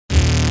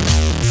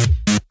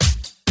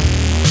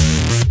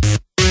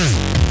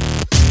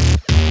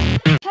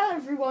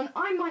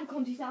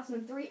Con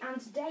 2003,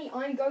 and today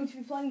I'm going to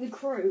be playing the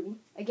crew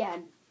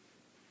again.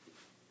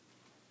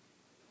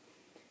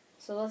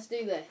 So let's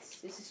do this.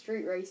 This is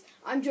Street Race.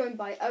 I'm joined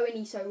by Owen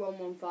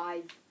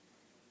ESO115.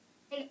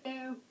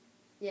 Hello.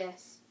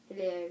 Yes,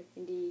 hello,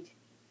 indeed.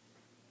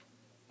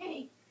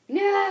 Hey.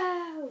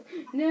 No!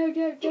 No,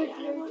 don't Get out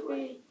of hurt my me.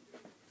 way.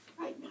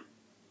 Right now.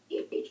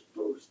 It's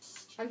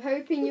boost. I'm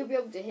hoping you'll be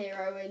able to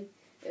hear Owen,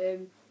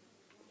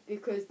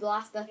 because the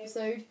last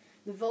episode,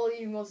 the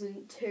volume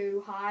wasn't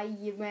too high.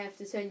 You may have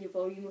to turn your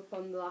volume up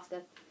on the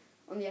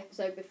on the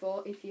episode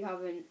before if you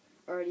haven't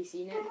already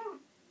seen it.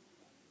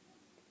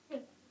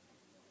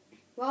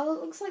 Well, it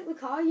looks like the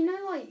car, you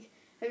know, like,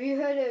 have you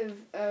heard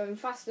of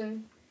Forza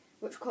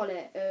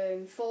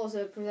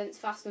presents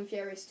Fast and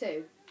Furious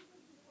 2?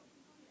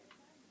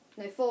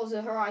 No,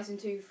 Forza Horizon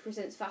 2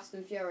 presents Fast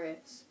and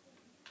Furious.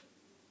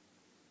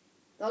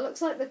 That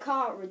looks like the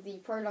car with the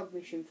prologue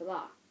mission for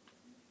that.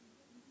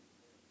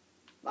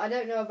 But I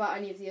don't know about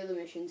any of the other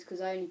missions because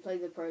I only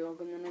played the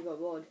prologue and then I got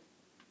bored.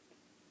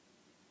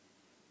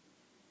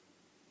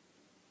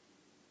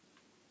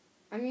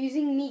 I'm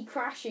using me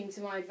crashing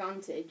to my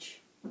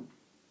advantage.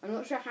 I'm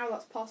not sure how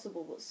that's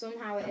possible, but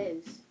somehow it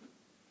is.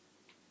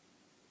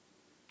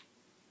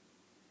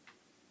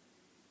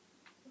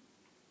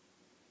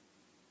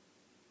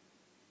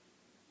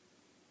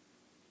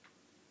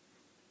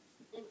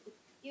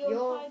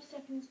 You're 5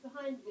 seconds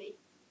behind me.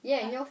 Yeah,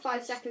 and you're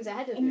 5 seconds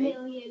ahead of A me.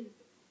 million.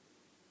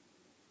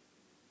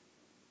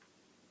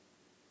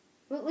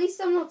 Well, at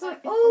least I'm not.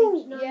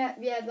 Oh, yeah.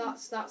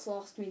 That's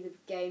lost me the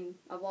game.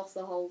 I've lost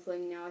the whole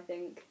thing now. I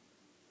think.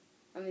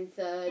 I'm in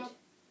third. Yep.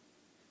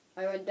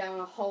 I went down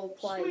a whole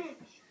place.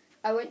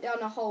 I went down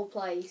a whole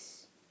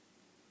place.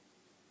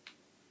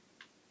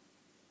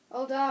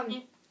 Oh damn!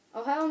 Yeah.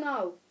 Oh hell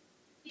no!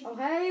 Oh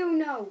hell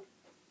no!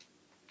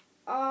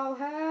 Oh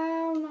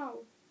hell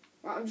no!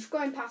 Right, I'm just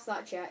going past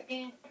that check.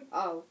 Yeah.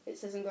 Oh, it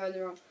says I'm going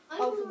the wrong.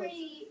 I'm Oh,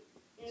 already.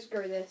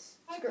 Screw this.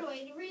 By the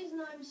way, the reason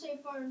I'm so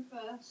far in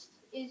first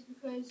is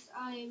because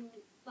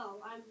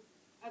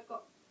I've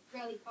got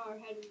really far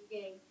ahead of the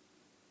game.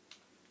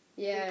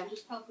 Yeah. I'm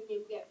just helping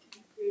him get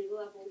through the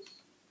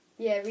levels.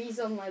 Yeah, Ree's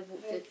on level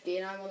 50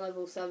 and I'm on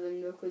level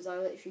 7 because I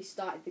literally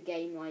started the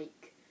game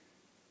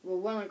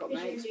when I got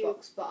my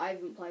Xbox, but I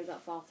haven't played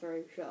that far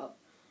through. Shut up.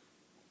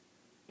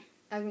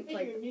 I haven't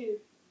played. You're new.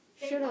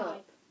 Shut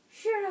up.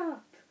 Shut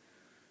up.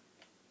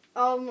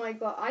 Oh my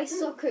god, I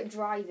suck at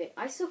driving.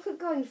 I suck at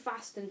going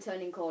fast and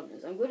turning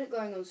corners. I'm good at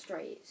going on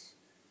straights.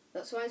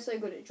 That's why I'm so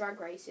good at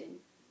drag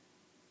racing.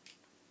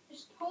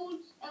 Just hold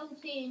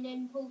LT and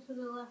then pull to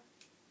the left.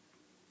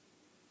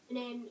 And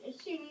then as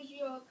soon as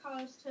your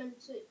car's turned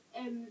to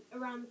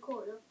around the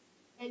corner,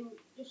 and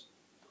just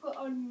put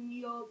on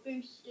your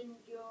boost and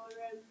your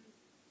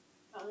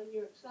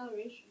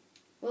acceleration.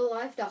 Well,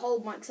 I have to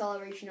hold my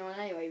acceleration on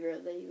anyway,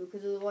 really,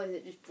 because otherwise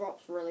it just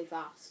drops really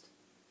fast.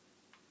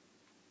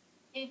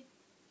 Yeah.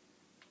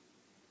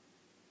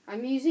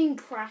 I'm using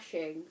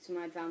crashing to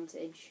my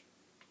advantage,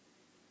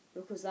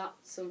 because that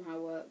somehow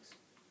works.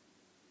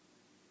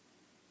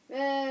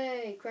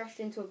 Hey, crashed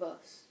into a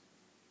bus.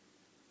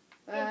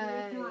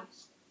 Yeah, you're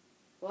last.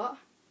 What?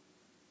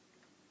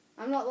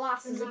 I'm not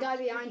last, there's a guy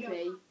behind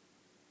me.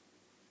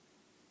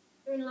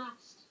 You're in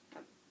last.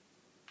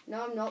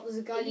 No, I'm not, there's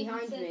a guy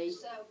behind me.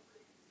 So.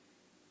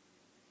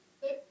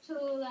 Look to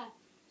the left.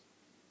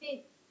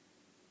 Fifth.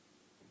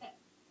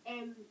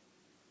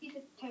 Piece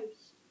of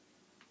toast.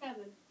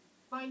 7.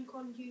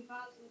 Minecon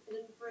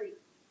 2003.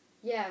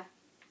 Yeah,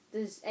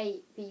 there's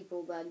 8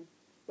 people then.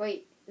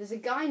 Wait, there's a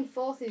guy in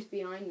 4th who's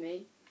behind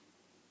me.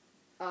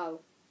 Oh.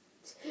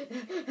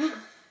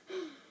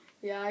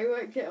 Yeah, I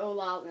worked it all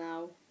out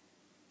now.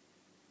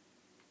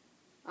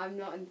 I'm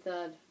not in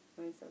 3rd.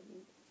 I'm in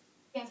 7th.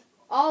 Yeah.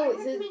 Oh, I it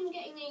says... recommend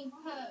getting a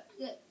perk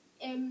that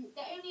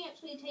only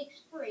actually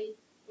takes 3.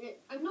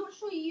 I'm not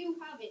sure you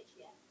have it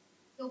yet.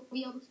 You'll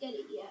be able to get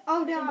it yet.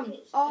 Oh damn!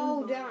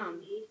 Oh damn!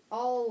 Only.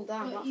 Oh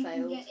damn! But That you failed.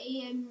 can get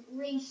a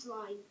race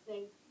line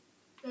thing,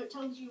 so it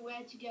tells you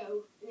where to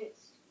go, and it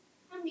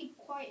can be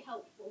quite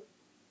helpful.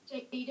 So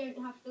you don't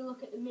have to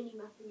look at the mini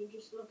map and you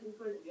just look in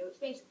front of you. It's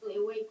basically a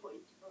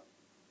waypoint. But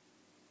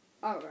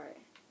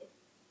Alright.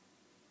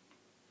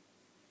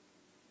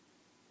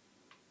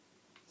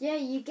 Yeah,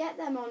 you get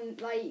them on,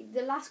 like,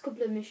 the last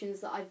couple of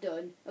missions that I've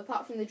done,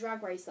 apart from the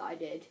drag race that I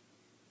did,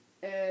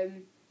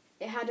 it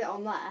had it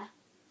on there.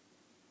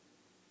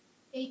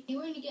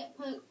 you only get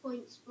perk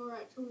points for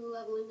actually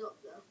leveling up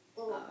though,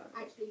 or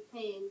actually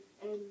paying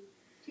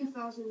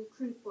 2,000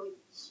 crew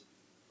points,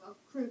 well,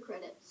 crew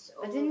credits.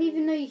 Or, I didn't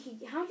even know you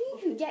could, how do you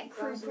even get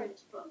crew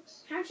credits?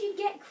 Bucks. How do you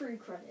get crew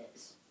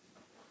credits?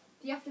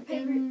 Do you have to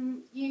pay?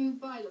 You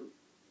buy them.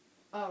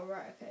 Oh,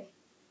 right, okay.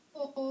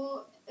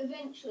 Or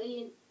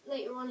eventually,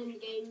 later on in the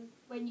game,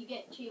 when you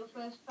get to your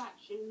first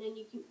faction, then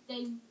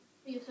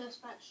for your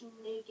first faction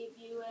they give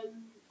you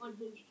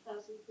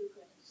 100,000 crew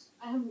credits.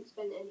 I haven't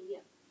spent any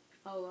yet.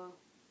 Oh, wow.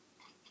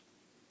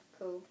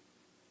 Cool.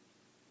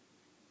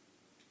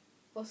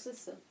 What's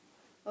this then?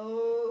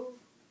 Oh.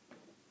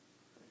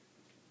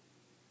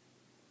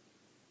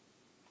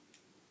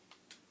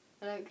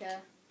 I don't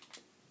care.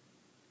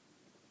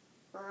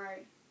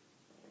 Right.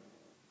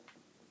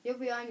 You're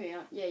behind me,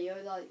 aren't you? Yeah,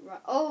 you're like right.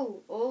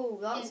 Oh,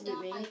 that's a bit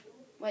mean.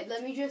 Wait,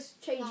 let me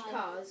just change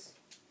cars.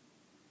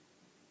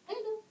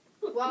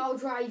 While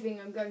driving,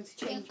 I'm going to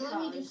change cars.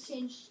 Let me just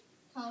change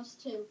cars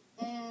too.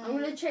 I'm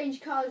going to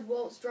change cars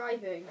whilst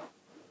driving.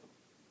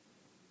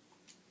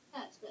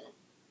 That's better.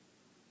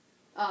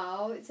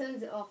 Oh, it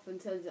turns it off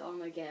and turns it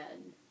on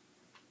again.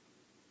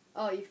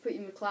 Oh, you've put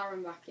your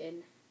McLaren back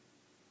in.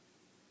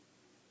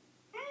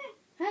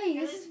 Hey,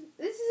 this is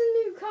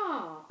a new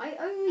car. I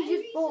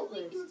just bought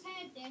this. I recently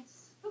repaired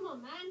this. Come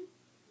on, man.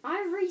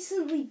 I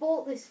recently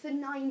bought this for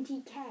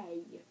 90k.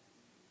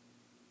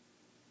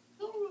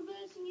 You're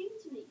reversing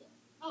into me then.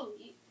 Oh,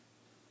 you.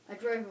 I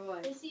drove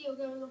away. I see you're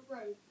going off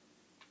road.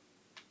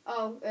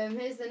 Oh,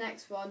 here's the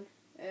next one.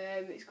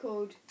 It's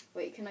called.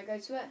 Wait, can I go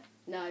to it?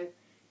 No.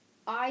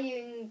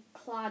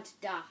 Ironclad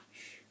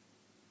Dash.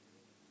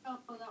 Oh,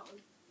 that one.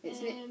 It's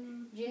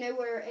do you know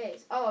where it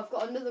is? Oh, I've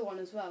got another one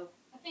as well.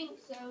 I think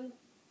so.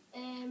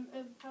 And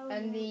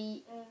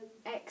the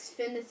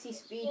Xfinity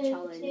Speed Xfinity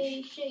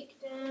Challenge.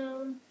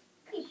 Shakedown.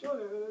 I'm sure I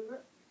remember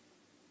it.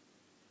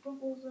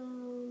 Rumble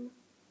Zone.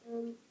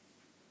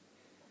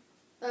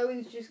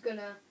 Owen's just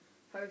gonna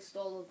host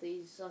all of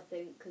these, I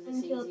think, because it's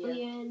Until easier.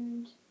 the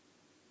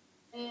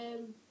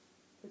end.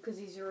 Because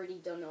he's already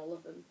done all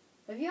of them.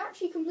 Have you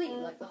actually completed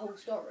like the whole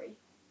story?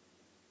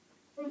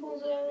 Rumble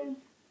Zone.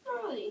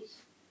 Where are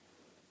these?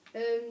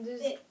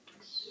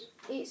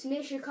 It's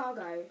near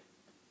Chicago.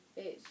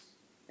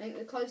 I think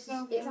the closest.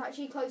 Okay. It's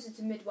actually closer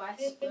to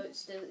Midwest, but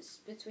still it's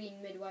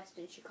between Midwest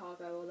and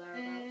Chicago or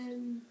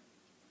thereabouts.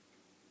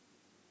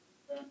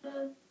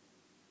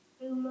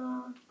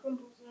 Boomer,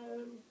 Crumble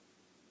Zone,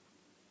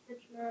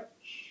 Bridge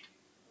Match.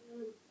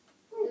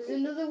 There's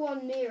another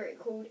one near it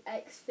called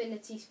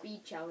Xfinity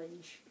Speed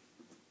Challenge.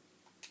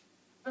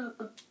 I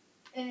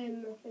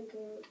think.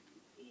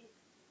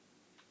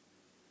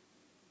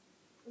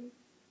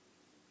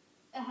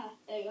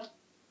 There you go.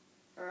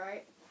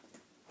 Alright.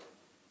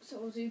 So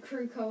we'll do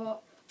crew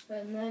co-op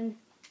and then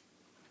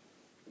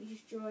we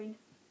just join.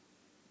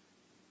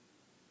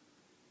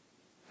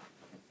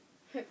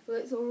 Hopefully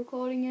it's all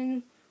recording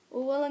and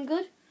all well and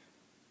good.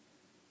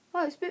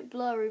 Oh, it's a bit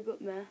blurry,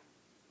 but meh.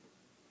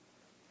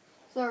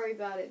 Sorry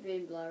about it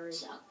being blurry.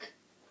 Suck.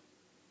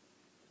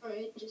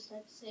 Sorry, I just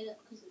had to say that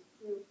because it's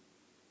true.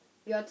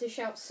 You had to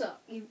shout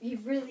suck.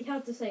 You've really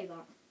had to say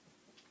that.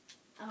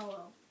 Oh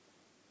well.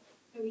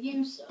 Oh,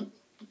 you suck.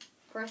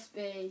 Press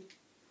B.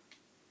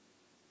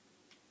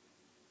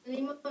 And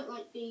he might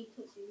like the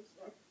cutscene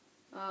stuff.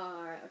 Oh,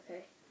 alright,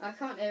 okay. I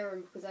can't hear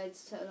him because I had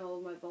to turn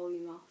all my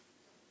volume off.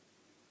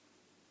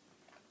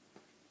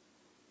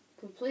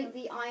 Complete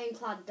the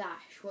Ironclad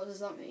Dash. What does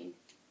that mean?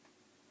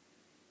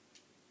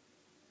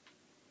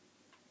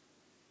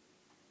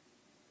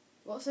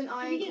 What's an If you're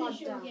Ironclad gonna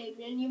show a Dash? game,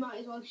 then you might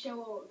as well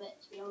show all of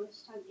it, to be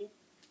honest, haven't you?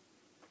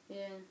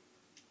 Yeah.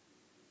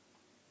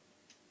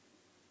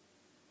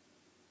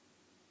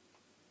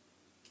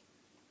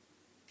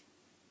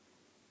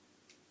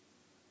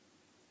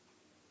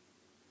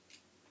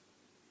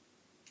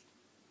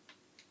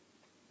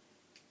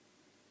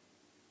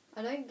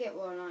 I don't get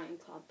what an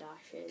Ironclad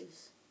Dash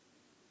is.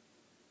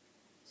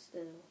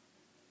 Still.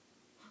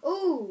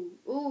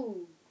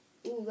 Ooh,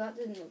 that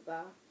didn't look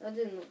bad. That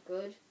didn't look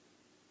good.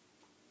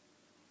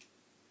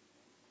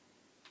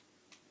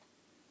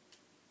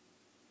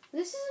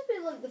 This is a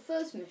bit like the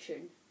first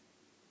mission.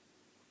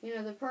 You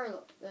know, the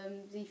prologue,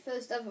 the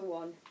first ever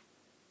one.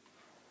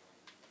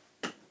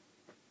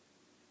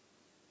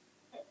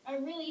 I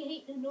really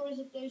hate the noise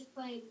of those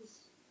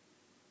planes.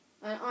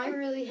 And I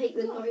really hate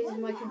the noise of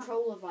my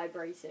controller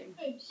vibrating.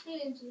 Oh,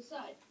 straight into the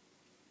side.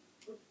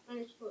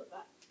 Managed to pull it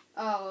back.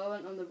 Oh, I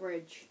went on the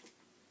bridge.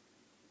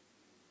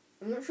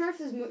 I'm not sure if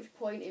there's much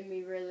point in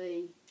me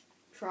really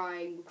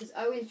trying, because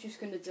Owen's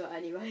just going to do it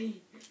anyway.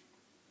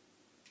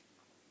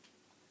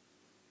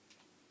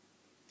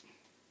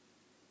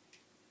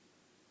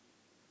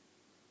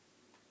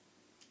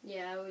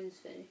 Yeah, Owen's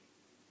finished.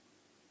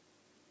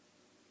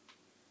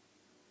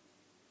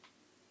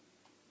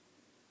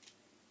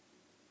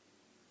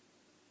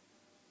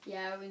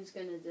 Yeah, Owen's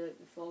going to do it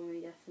before me,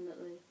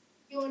 definitely.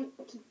 Do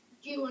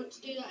you want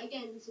to do that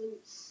again,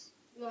 since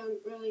you haven't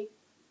really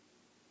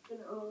done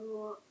it all a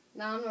lot?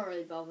 No, I'm not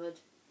really bothered.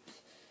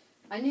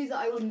 I knew that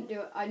I wouldn't do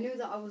it. I knew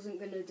that I wasn't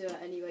going to do it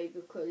anyway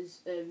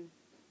because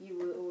you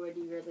were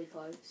already really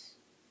close.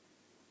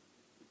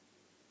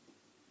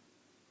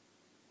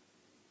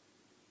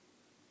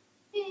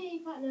 Yay,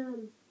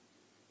 platinum!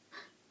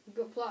 You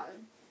got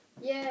platinum.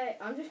 Yeah,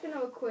 I'm just going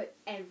to equip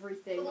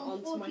everything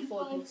onto my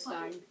Ford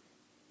Mustang.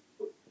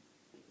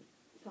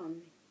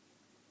 Pardon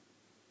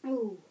me.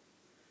 Ooh.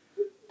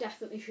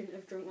 Definitely shouldn't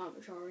have drunk that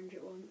much orange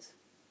at once.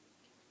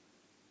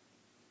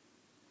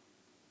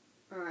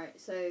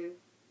 Alright, so...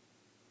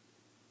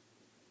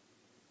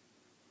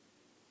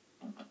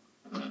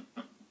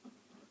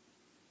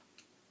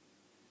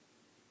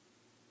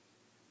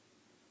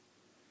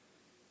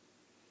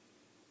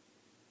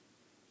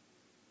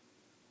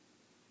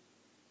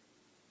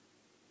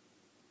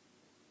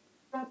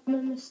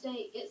 grammar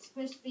mistake. It's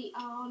supposed to be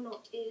R,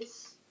 not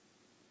is.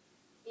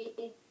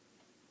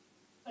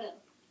 Whatever.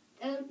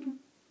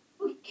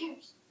 Who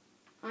cares?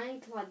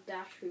 Ironclad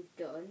dash we've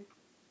done.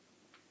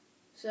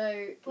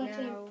 So What's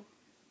now,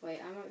 wait,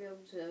 I might be able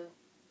to.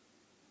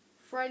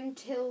 Friend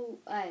till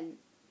end.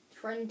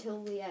 Friend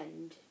till the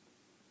end.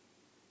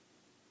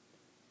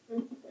 I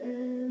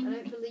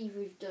don't believe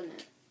we've done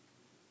it.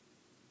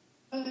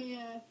 Oh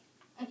yeah,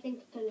 I think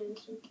I can do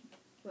this one.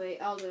 Wait,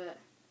 I'll do it.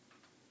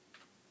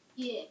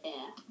 Yeah,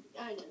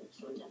 I know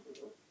this one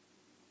definitely.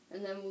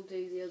 And then we'll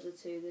do the other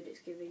two that it's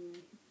giving me.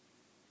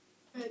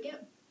 There we go.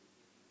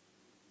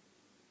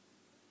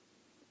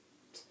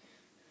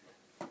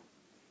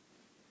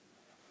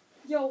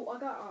 Yo, I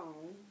got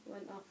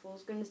went off. I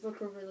was gonna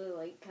look a really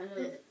like kind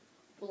of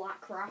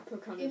black rapper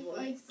kind If of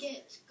I voice.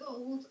 get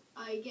gold,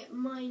 I get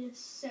minus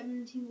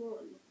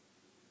 71.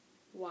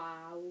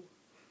 Wow.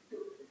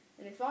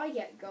 And if I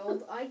get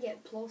gold, I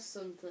get plus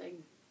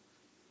something.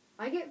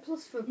 I get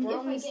plus for And if I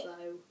bronze get-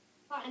 though.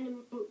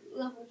 Platinum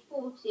level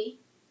 40,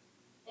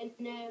 and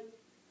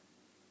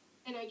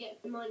I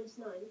get minus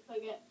 9. If I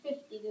get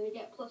 50, then I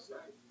get plus 9.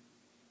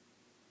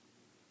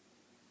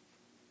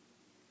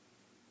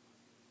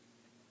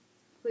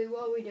 Wait,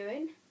 what are we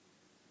doing?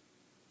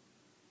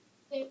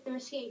 They're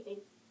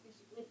escaping,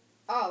 basically.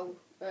 Oh,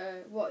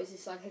 what is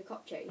this, like a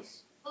cop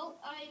chase? Oh,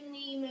 I'm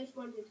the most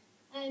wanted.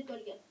 I've got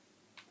to go.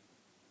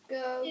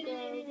 Go, go, go.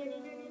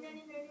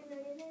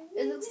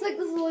 It looks like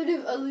there's a load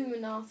of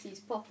Illuminatis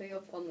popping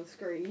up on the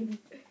screen.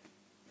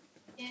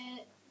 Yeah,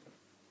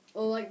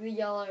 Or like the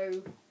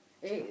yellow,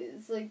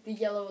 it's like the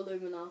yellow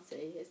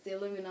Illuminati. It's the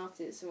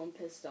Illuminati that someone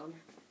pissed on.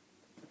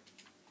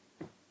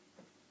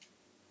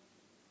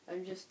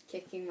 I'm just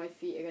kicking my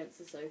feet against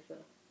the sofa.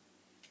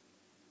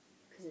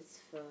 Because it's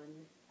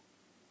fun.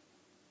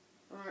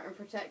 Alright, I'm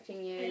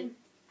protecting you.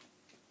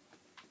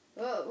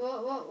 What?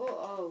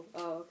 Oh,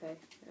 okay.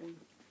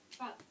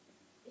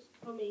 it's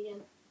for me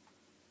again.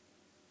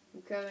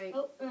 I'm going.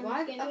 Oh, I'm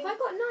Why? just Have I getting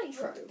got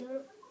nitro?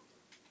 No.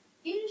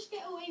 You just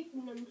get away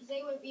from them because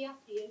they won't be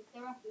after you.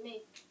 They're after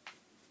me.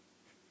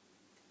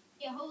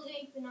 Yeah, hold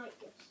A for nitrous.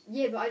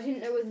 Yeah, but I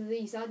didn't know whether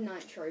these had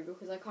nitro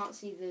because I can't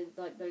see the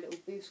little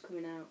boost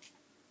coming out.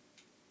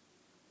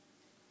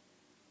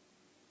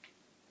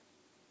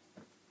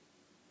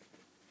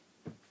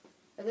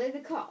 Are they the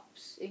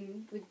cops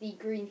in with the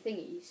green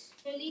thingies?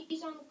 So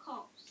these are the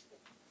cops.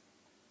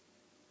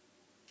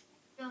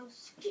 Now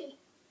skip.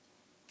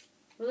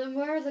 Well, then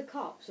where are the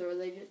cops, or are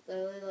they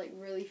like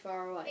really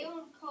far away? They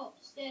aren't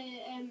cops.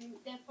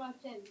 They're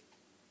 510.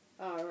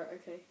 Oh, right,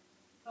 okay.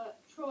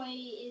 But Troy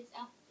is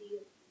after you.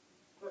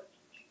 Right.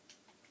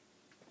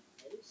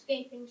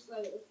 Escaping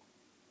slowly.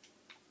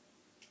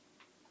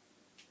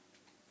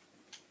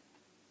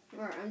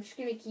 Alright, I'm just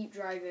gonna keep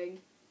driving.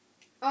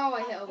 Oh,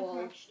 I hit a wall.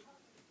 Crashed.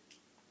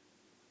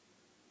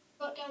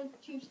 Got down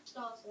to 2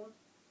 stars now.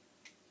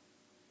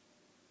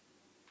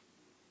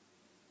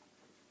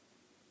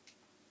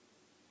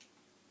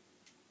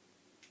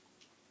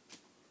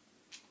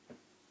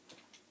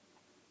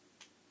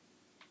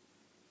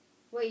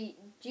 Wait,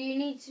 do you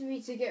need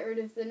me to get rid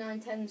of the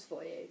 910s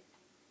for you?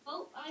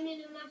 Oh, I'm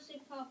in a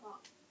massive car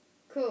park.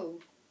 Cool.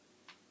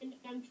 And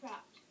I'm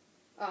trapped.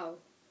 Oh,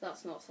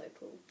 that's not so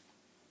cool.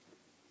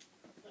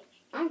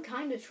 I'm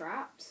kind of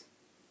trapped.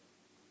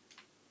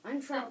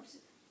 I'm trapped.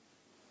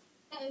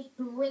 That is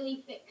a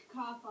really thick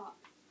car park.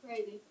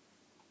 Crazy.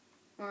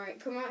 Alright,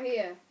 come out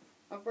here.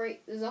 I'll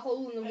break. There's a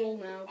hole in the wall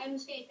now. I'm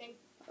escaping.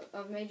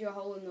 I've made you a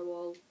hole in the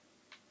wall.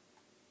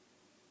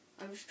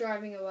 I'm just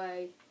driving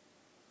away.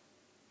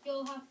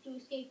 You'll have to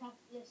escape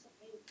after this,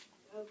 I think.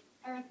 So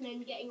I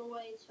recommend getting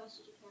away as fast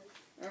as you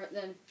can. Alright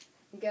then.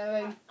 I'm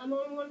going. I'm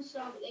on 1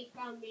 star, but they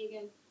found me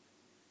again.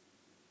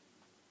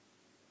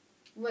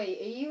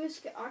 Wait, are you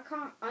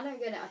I don't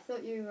get it. I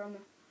thought you were on the...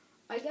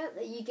 I get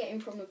that you're getting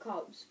from the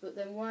cops, but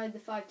then why are the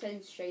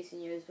 510s chasing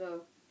you as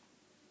well?